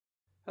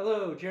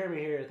Hello,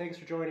 Jeremy here. Thanks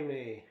for joining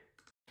me.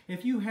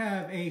 If you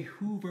have a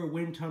Hoover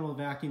WindTunnel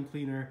vacuum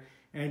cleaner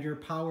and your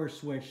power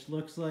switch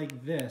looks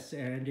like this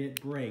and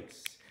it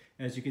breaks,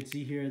 as you can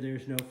see here,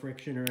 there's no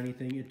friction or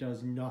anything. It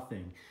does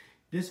nothing.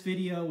 This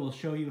video will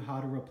show you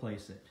how to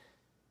replace it.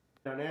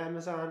 On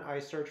Amazon, I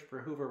searched for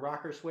Hoover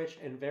rocker switch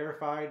and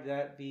verified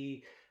that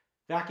the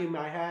vacuum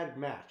I had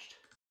matched.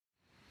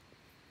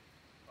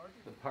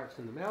 The parts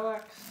in the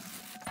mailbox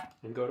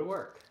and go to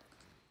work.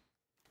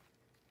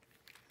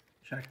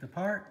 Check the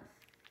part,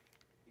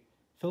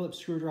 Phillips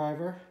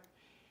screwdriver,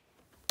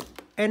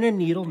 and a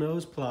needle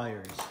nose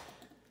pliers.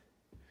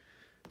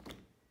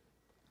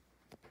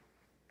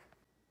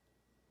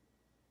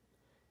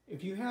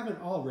 If you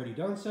haven't already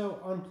done so,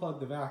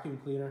 unplug the vacuum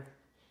cleaner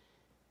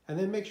and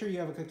then make sure you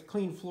have a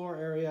clean floor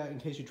area in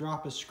case you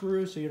drop a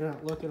screw so you're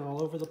not looking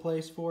all over the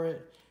place for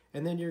it.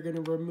 And then you're going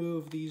to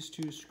remove these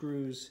two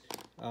screws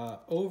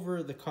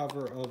over the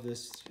cover of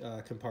this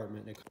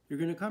compartment. You're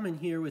going to come in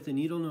here with the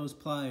needle nose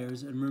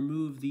pliers and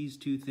remove these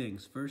two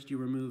things. First you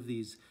remove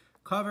these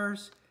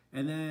covers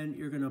and then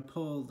you're going to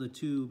pull the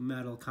two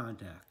metal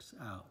contacts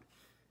out.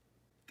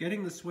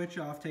 Getting the switch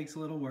off takes a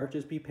little work.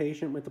 Just be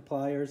patient with the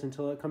pliers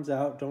until it comes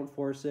out. Don't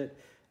force it.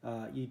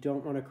 You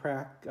don't want to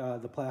crack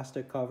the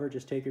plastic cover.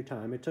 Just take your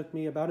time. It took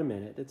me about a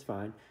minute. It's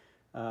fine.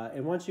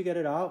 And once you get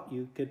it out,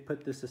 you could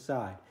put this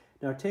aside.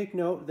 Now take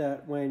note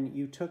that when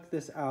you took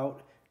this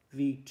out,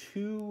 the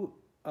two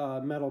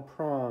metal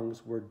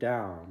prongs were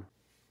down.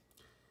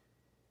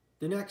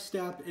 The next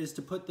step is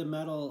to put the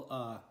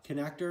metal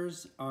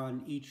connectors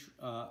on each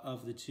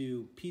of the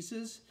two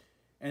pieces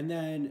and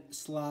then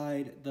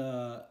slide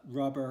the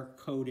rubber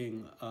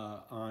coating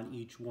on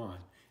each one.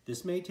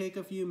 This may take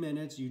a few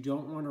minutes. You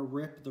don't want to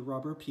rip the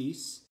rubber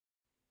piece.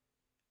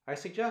 I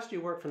suggest you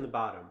work from the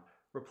bottom.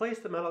 Replace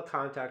the metal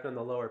contact on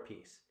the lower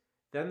piece,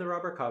 then the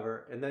rubber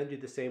cover, and then do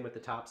the same with the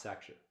top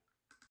section.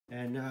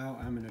 And now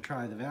I'm going to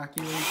try the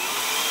vacuum. Voila!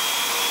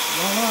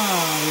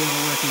 We have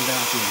a working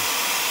vacuum.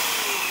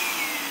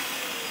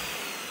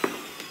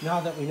 Now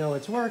that we know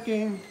it's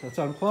working, let's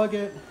unplug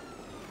it.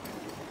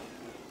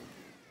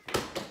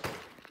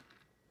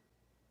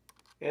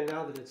 And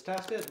now that it's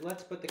tested,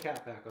 let's put the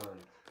cap back on.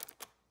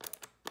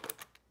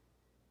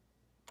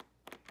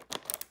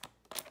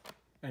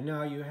 And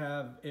now you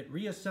have it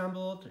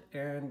reassembled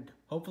and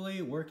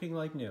hopefully working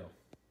like new.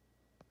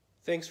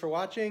 Thanks for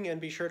watching, and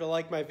be sure to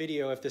like my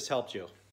video if this helped you.